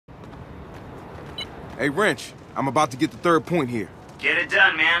Hey, Wrench, I'm about to get the third point here. Get it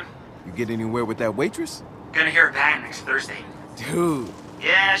done, man. You get anywhere with that waitress? Gonna hear her back next Thursday. Dude.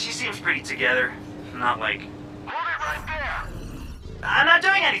 Yeah, she seems pretty together. Not like... Hold it right there! I'm not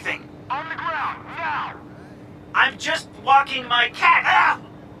doing anything. On the ground, now! I'm just walking my cat. Ah!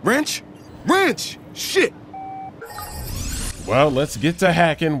 Wrench? Wrench! Shit! Well, let's get to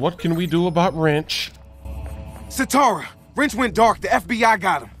hacking. What can we do about Wrench? Satara! Wrench went dark. The FBI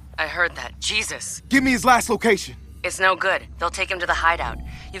got him. I heard that. Jesus. Give me his last location. It's no good. They'll take him to the hideout.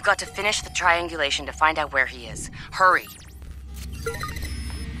 You've got to finish the triangulation to find out where he is. Hurry.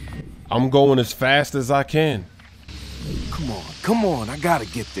 I'm going as fast as I can. Come on, I gotta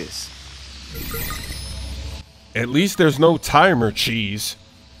get this. At least there's no timer, cheese.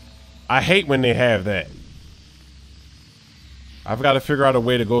 I hate when they have that. I've got to figure out a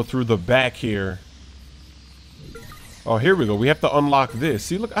way to go through the back here. Oh, here we go. We have to unlock this.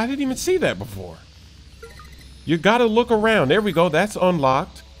 See, look, I didn't even see that before. You gotta look around. There we go. That's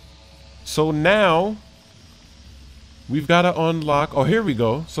unlocked. So now we've got to unlock. Oh, here we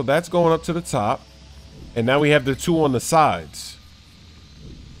go. So that's going up to the top. And now we have the two on the sides.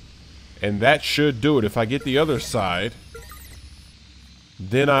 And that should do it. If I get the other side,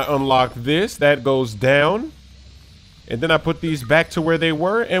 then I unlock this. That goes down. And then I put these back to where they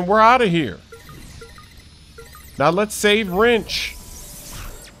were. And we're out of here. Now let's save Wrench.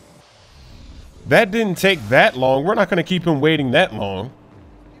 That didn't take that long. We're not going to keep him waiting that long.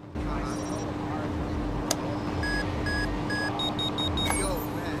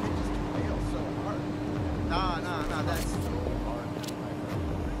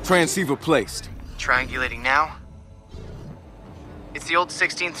 Transceiver placed. Triangulating now? It's the old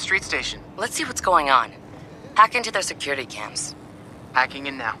 16th Street station. Let's see what's going on. Hack into their security cams. Hacking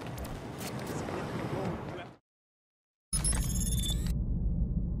in now.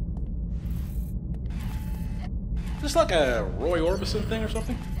 Is this like a Roy Orbison thing or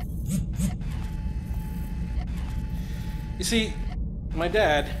something? You see, my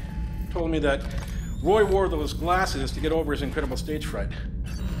dad told me that Roy wore those glasses to get over his incredible stage fright.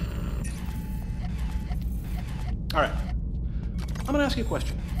 All right, I'm gonna ask you a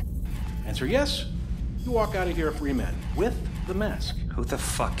question. Answer yes, you walk out of here a free man with the mask. Who the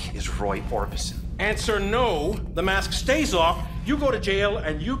fuck is Roy Orbison? Answer no, the mask stays off, you go to jail,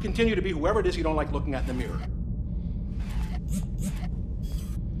 and you continue to be whoever it is you don't like looking at in the mirror.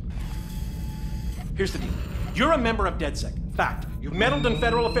 Here's the deal. You're a member of DedSec. Fact. You've meddled in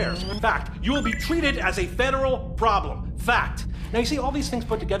federal affairs. Fact. You will be treated as a federal problem. Fact. Now you see, all these things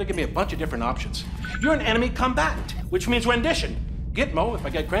put together give me a bunch of different options. You're an enemy combatant, which means rendition. Gitmo if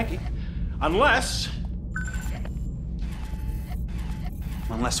I get cranky. Unless...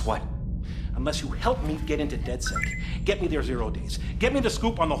 Unless what? Unless you help me get into DedSec. Get me there 0 days. Get me the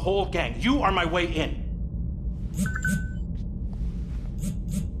scoop on the whole gang. You are my way in.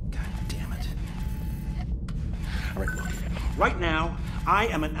 God damn it. All right, look. Right now, I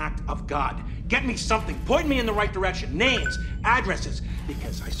am an act of God. Get me something. Point me in the right direction. Names, addresses.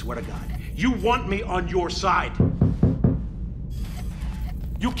 Because I swear to God, you want me on your side.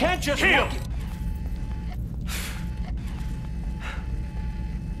 You can't just Kill! walk...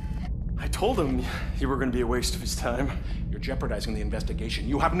 I told him you were going to be a waste of his time. You're jeopardizing the investigation.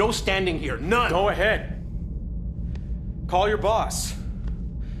 You have no standing here. None. Go ahead. Call your boss.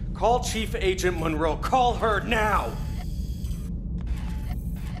 Call Chief Agent Monroe. Call her now.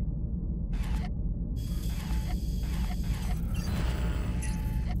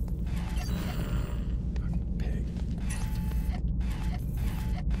 Pig.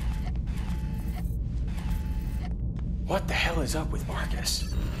 What the hell is up with Marcus?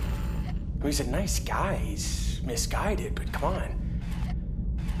 He's a nice guy. He's misguided, but come on.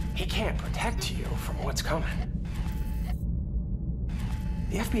 He can't protect you from what's coming.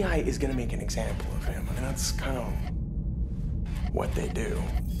 The FBI is gonna make an example of him. I mean, that's kind of what they do.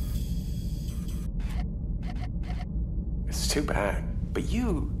 It's too bad. But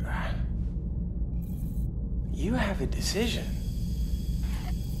you have a decision.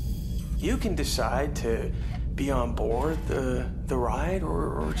 You can decide to be on board the ride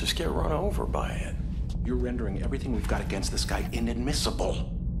or just get run over by it. You're rendering everything we've got against this guy inadmissible.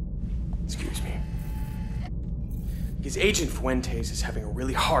 Excuse me. Because Agent Fuentes is having a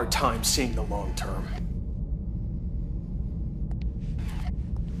really hard time seeing the long term.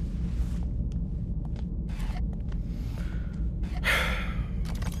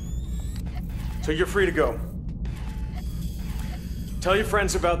 So you're free to go. Tell your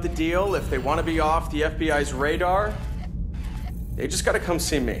friends about the deal. If they want to be off the FBI's radar, they just gotta come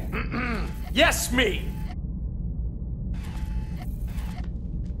see me. Yes, me!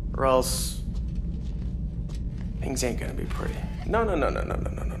 Or else things ain't gonna be pretty. No.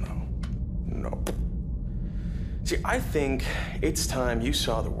 See, I think it's time you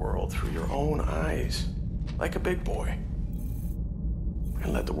saw the world through your own eyes, like a big boy,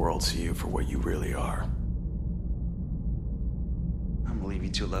 and let the world see you for what you really are. I'm gonna leave you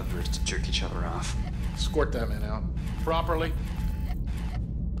two lovebirds to jerk each other off. Escort that man out. Properly.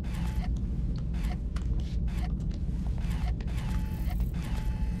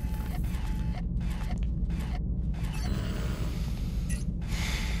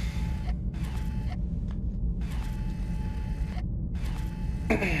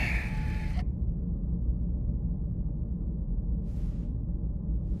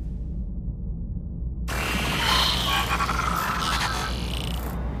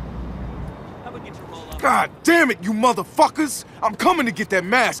 God damn it, you motherfuckers! I'm coming to get that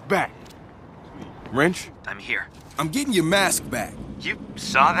mask back! Wrench, I'm here. I'm getting your mask back. You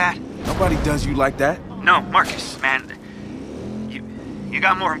saw that? Nobody does you like that. No, Marcus, man. You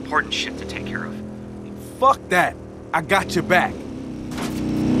got more important shit to take care of. Fuck that. I got your back.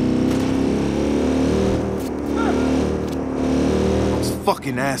 Those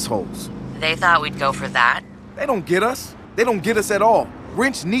fucking assholes. They thought we'd go for that? They don't get us. They don't get us at all.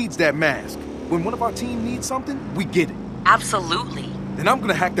 Wrench needs that mask. When one of our team needs something, we get it. Absolutely. Then I'm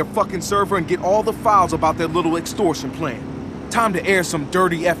gonna hack their fucking server and get all the files about their little extortion plan. Time to air some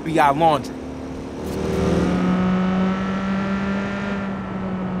dirty FBI laundry.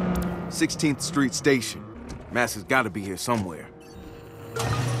 16th Street Station. Mask has gotta be here somewhere.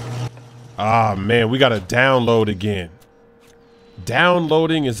 Ah, man, we gotta download again.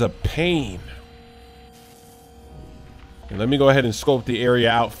 Downloading is a pain. And let me go ahead and scope the area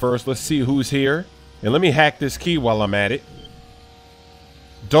out first. Let's see who's here. And let me hack this key while I'm at it.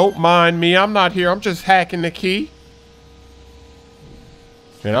 Don't mind me. I'm not here. I'm just hacking the key.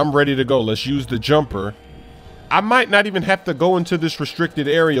 And I'm ready to go. Let's use the jumper. I might not even have to go into this restricted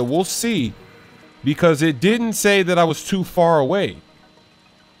area. We'll see. Because it didn't say that I was too far away.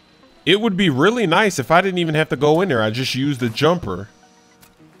 It would be really nice if I didn't even have to go in there. I just used the jumper.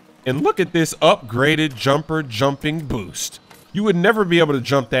 And look at this upgraded jumper jumping boost. You would never be able to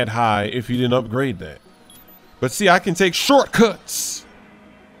jump that high if you didn't upgrade that. But see, I can take shortcuts.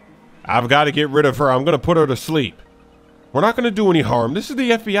 I've got to get rid of her. I'm going to put her to sleep. We're not going to do any harm. This is the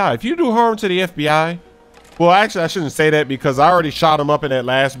FBI. If you do harm to the FBI... Well, actually, I shouldn't say that because I already shot him up in that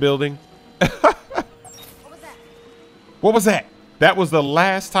last building. What was that? That was the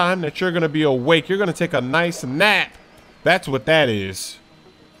last time that you're going to be awake. You're going to take a nice nap. That's what that is.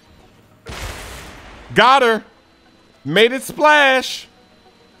 Got her. Made it splash.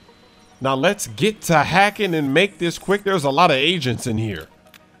 Now let's get to hacking and make this quick. There's a lot of agents in here.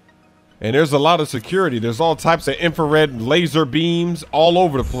 And there's a lot of security. There's all types of infrared laser beams all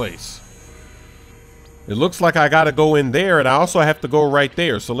over the place. It looks like I got to go in there, and I also have to go right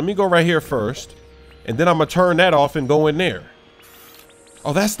there. So let me go right here first. And then I'm going to turn that off and go in there.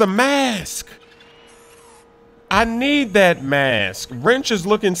 Oh, that's the mask. I need that mask. Wrench is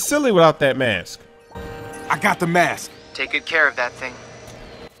looking silly without that mask. I got the mask. Take good care of that thing.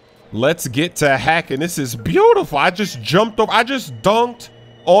 Let's get to hacking. This is beautiful. I just jumped over. I just dunked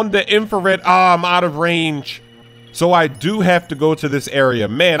on the infrared. Ah, I'm out of range. So I do have to go to this area.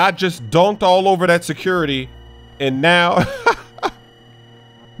 Man, I just dunked all over that security. And now,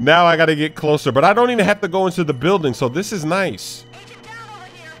 now I got to get closer. But I don't even have to go into the building. So this is nice. Agent down over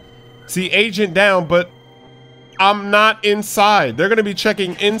here. See, agent down, but I'm not inside. They're going to be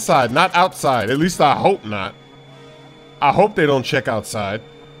checking inside, not outside. At least I hope not. I hope they don't check outside.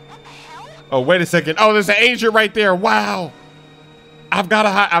 Oh, wait a second. Oh, there's an agent right there. Wow. I've got to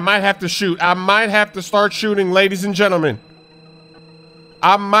I might have to shoot. I might have to start shooting, ladies and gentlemen.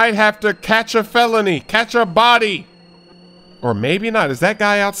 I might have to catch a felony, catch a body. Or maybe not. Is that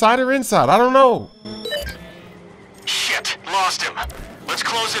guy outside or inside? I don't know. Shit, lost him. Let's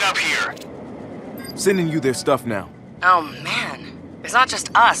close it up here. Sending you their stuff now. Oh, man. It's not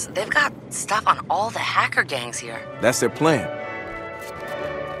just us. They've got stuff on all the hacker gangs here. That's their plan.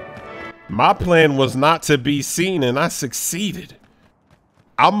 My plan was not to be seen, and I succeeded.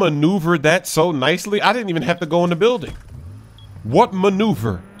 I maneuvered that so nicely, I didn't even have to go in the building. What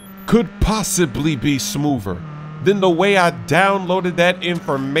maneuver could possibly be smoother than the way I downloaded that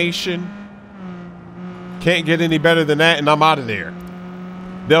information? Can't get any better than that, and I'm out of there.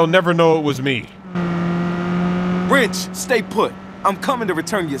 They'll never know it was me. Wrench, stay put. I'm coming to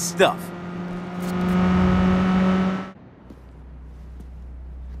return your stuff.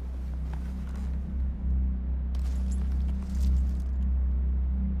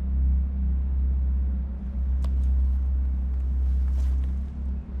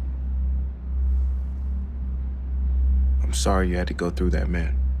 I'm sorry you had to go through that,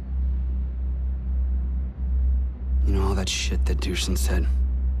 man. You know all that shit that Dearson said?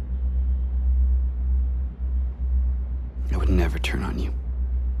 I would never turn on you.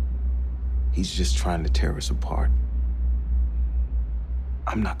 He's just trying to tear us apart.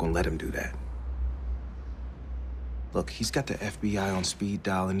 I'm not gonna let him do that. Look, he's got the FBI on speed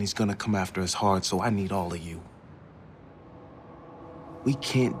dial and he's gonna come after us hard, so I need all of you. We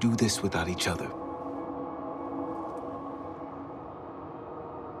can't do this without each other.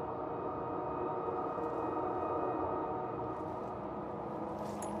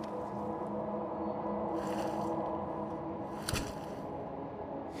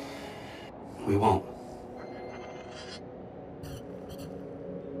 We won't.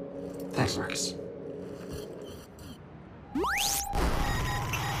 Thanks, Marcus.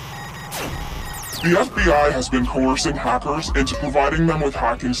 The FBI has been coercing hackers into providing them with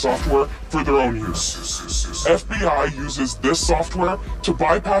hacking software for their own use. FBI uses this software to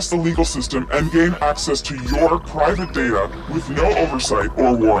bypass the legal system and gain access to your private data with no oversight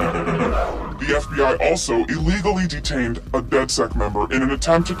or warning. The FBI also illegally detained a DedSec member in an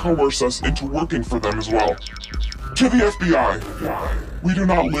attempt to coerce us into working for them as well. To the FBI, we do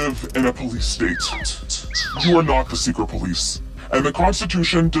not live in a police state. You are not the secret police. And the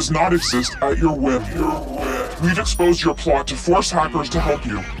Constitution does not exist at your whim. We've exposed your plot to force hackers to help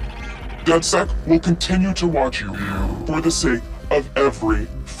you. DedSec will continue to watch you for the sake of every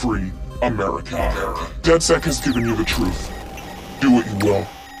free American. DedSec has given you the truth. Do what you will.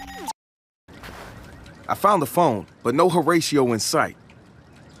 I found the phone, but no Horatio in sight.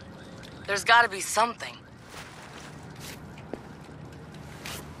 There's gotta be something.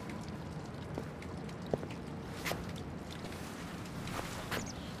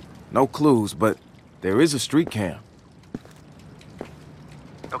 No clues, but there is a street cam.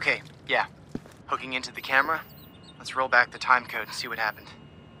 Okay, yeah. Hooking into the camera. Let's roll back the time code and see what happened.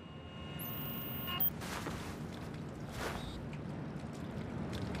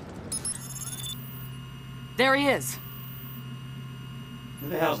 There he is. Who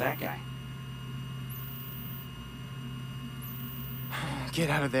the hell's that guy? Get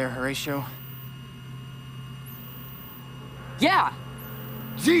out of there, Horatio. Yeah!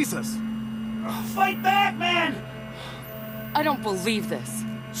 Jesus! Fight back, man! I don't believe this.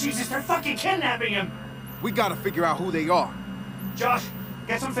 Jesus, they're fucking kidnapping him! We gotta figure out who they are. Josh,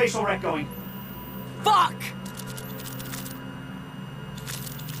 get some facial rec going. Fuck!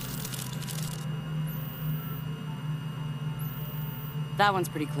 That one's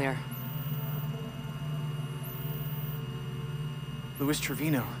pretty clear. Louis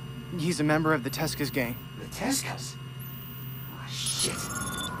Trevino. He's a member of the Tesca's gang. The Tescas? Oh, shit.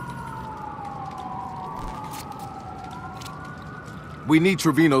 We need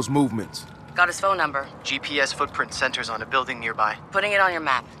Trevino's movements. Got his phone number. GPS footprint centers on a building nearby. Putting it on your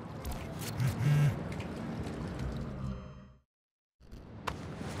map.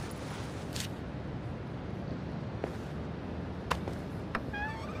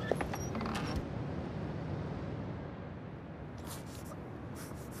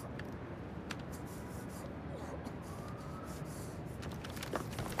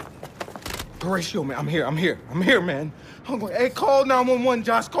 Horatio, man, I'm here, man. Hey, call 911,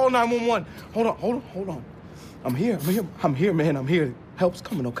 Josh, call 911. Hold on. I'm here, man. Help's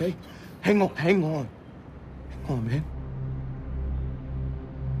coming, okay? Hang on, man.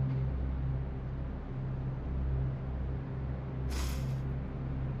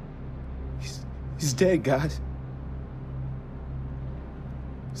 He's dead, guys.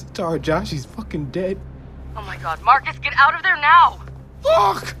 Sorry, Josh, he's fucking dead. Oh my god, Marcus, get out of there now!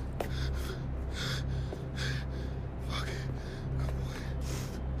 Fuck!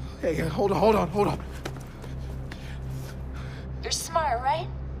 Hey, hold on. You're smart, right?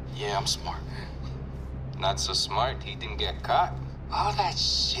 Yeah, I'm smart. Not so smart, he didn't get caught. All that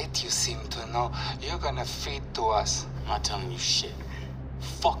shit you seem to know, you're gonna feed to us. I'm not telling you shit.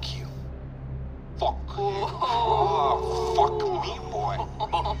 Fuck you. Fuck. Oh, fuck me, boy.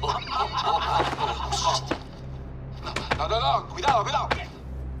 No, cuidado.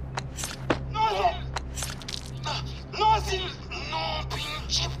 No,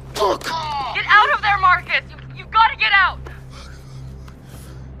 pinche puta. Get out of there, Marcus! You've gotta get out!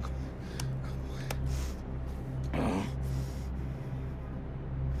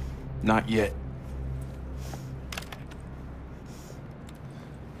 Not yet.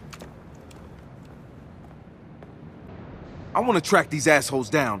 I want to track these assholes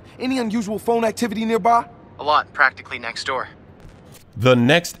down. Any unusual phone activity nearby? A lot, practically next door. The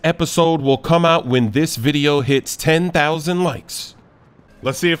next episode will come out when this video hits 10,000 likes.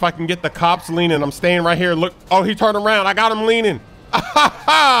 Let's see if I can get the cops leaning. I'm staying right here. Look. Oh, he turned around. I got him leaning.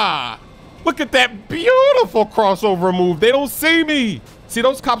 Look at that beautiful crossover move. They don't see me. See,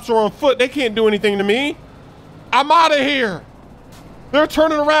 those cops are on foot. They can't do anything to me. I'm out of here. They're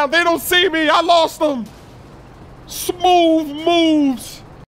turning around. They don't see me. I lost them. Smoove moves.